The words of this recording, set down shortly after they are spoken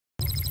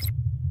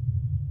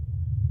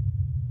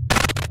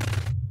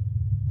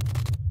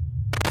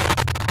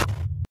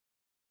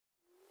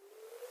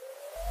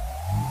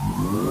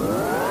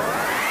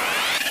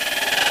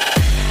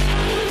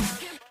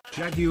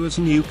Jaguar's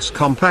new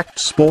compact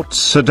sports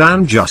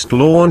sedan just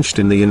launched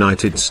in the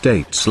United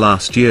States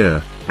last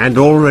year, and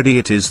already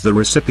it is the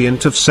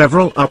recipient of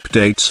several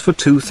updates for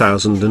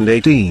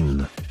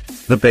 2018.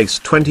 The base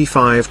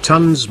 25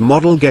 tons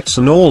model gets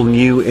an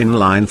all-new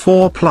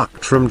inline-four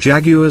plucked from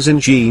Jaguar's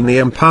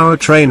Ingenium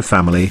powertrain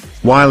family,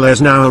 while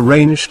there's now a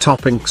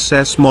range-topping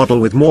XS model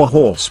with more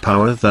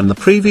horsepower than the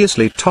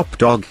previously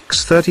top-dog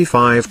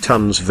X35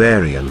 tons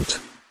variant.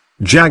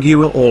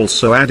 Jaguar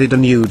also added a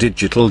new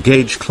digital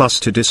gauge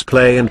cluster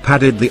display and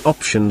padded the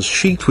options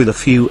sheet with a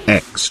few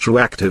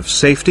extra active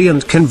safety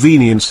and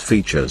convenience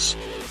features.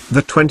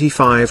 The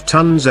 25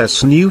 tons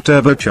S new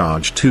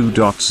turbocharged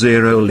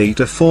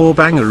 2.0-litre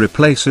four-banger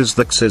replaces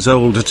the XS's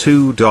older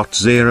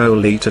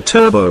 2.0-litre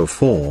Turbo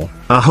 4,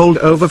 a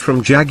holdover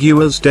from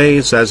Jaguar's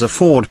days as a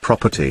Ford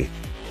property.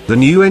 The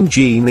new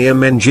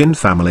Ingenium engine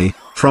family,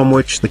 from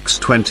which the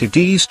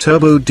X20D's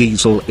turbo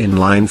diesel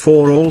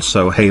inline-four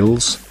also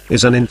hails,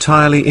 is an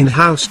entirely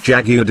in-house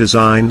Jaguar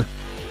design.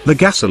 The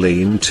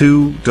gasoline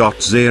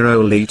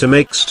 2.0-litre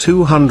makes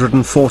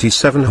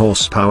 247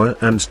 horsepower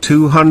and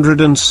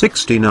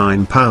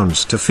 269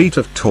 pounds-to-feet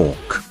of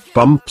torque,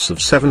 bumps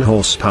of 7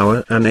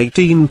 horsepower and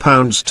 18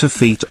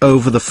 pounds-to-feet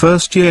over the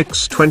first-year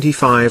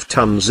X25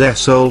 tons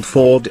S old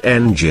Ford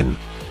engine.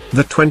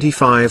 The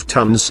 25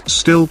 tons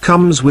still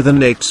comes with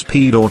an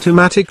 8-speed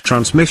automatic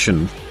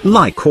transmission,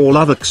 like all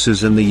other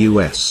XS's in the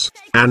US,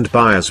 and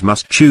buyers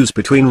must choose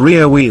between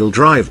rear-wheel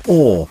drive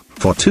or,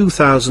 for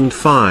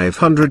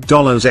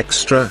 $2,500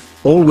 extra,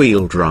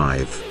 all-wheel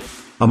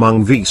drive.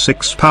 Among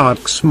V6-powered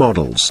XS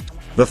models,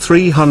 the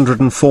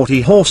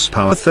 340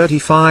 horsepower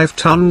 35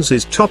 tons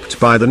is topped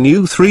by the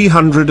new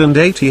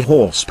 380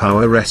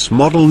 horsepower S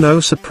model,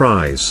 no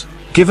surprise,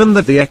 given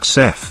that the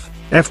XF,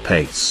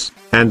 F-Pace,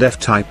 and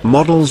F-Type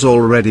models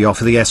already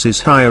offer the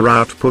S's higher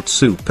output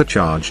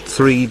supercharged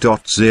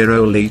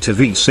 3.0-litre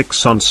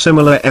V6 on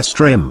similar S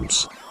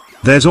trims.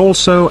 There's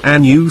also a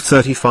new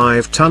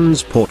 35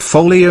 tons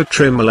portfolio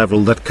trim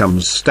level that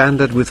comes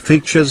standard with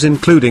features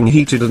including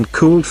heated and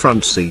cooled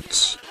front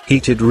seats,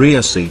 heated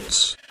rear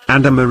seats,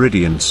 and a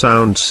Meridian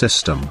sound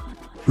system.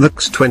 The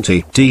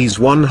X20D's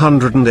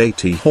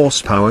 180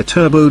 horsepower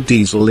turbo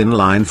diesel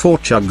inline-four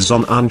chugs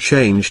on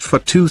unchanged for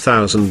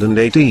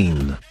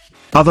 2018.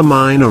 Other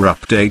minor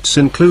updates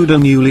include a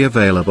newly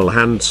available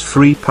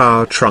hands-free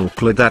power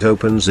trunk lid that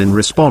opens in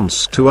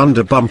response to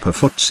under-bumper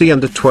footsie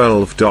and a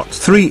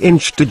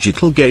 12.3-inch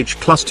digital gauge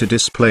cluster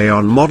display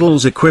on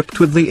models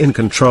equipped with the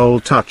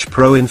InControl Touch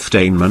Pro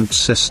infotainment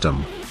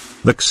system.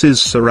 The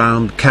XS's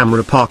surround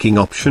camera parking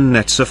option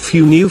nets a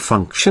few new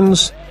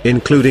functions,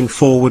 including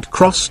forward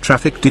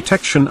cross-traffic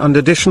detection and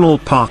additional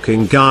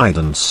parking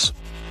guidance.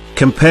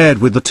 Compared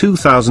with the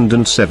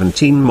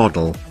 2017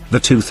 model, the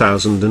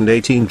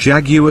 2018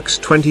 Jaguar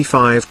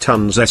X25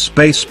 tons S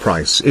base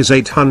price is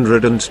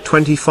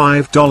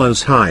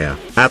 $825 higher,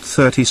 at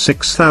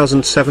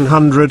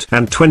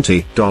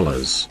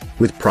 $36,720,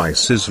 with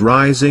prices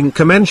rising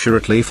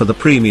commensurately for the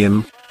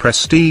premium,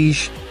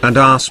 prestige, and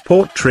R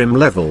Sport trim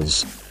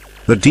levels.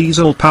 The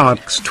diesel-powered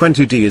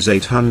X20D is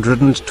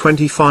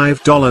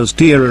 $825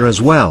 dearer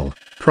as well,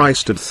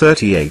 priced at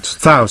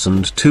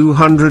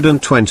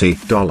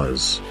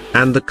 $38,220.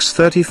 And the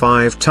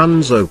X35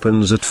 tons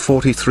opens at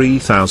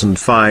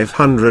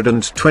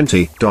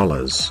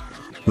 $43,520.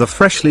 The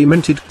freshly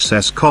minted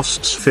XS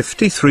costs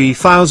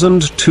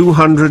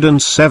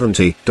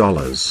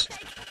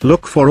 $53,270.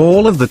 Look for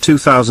all of the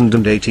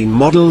 2018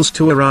 models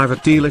to arrive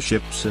at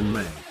dealerships in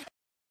May.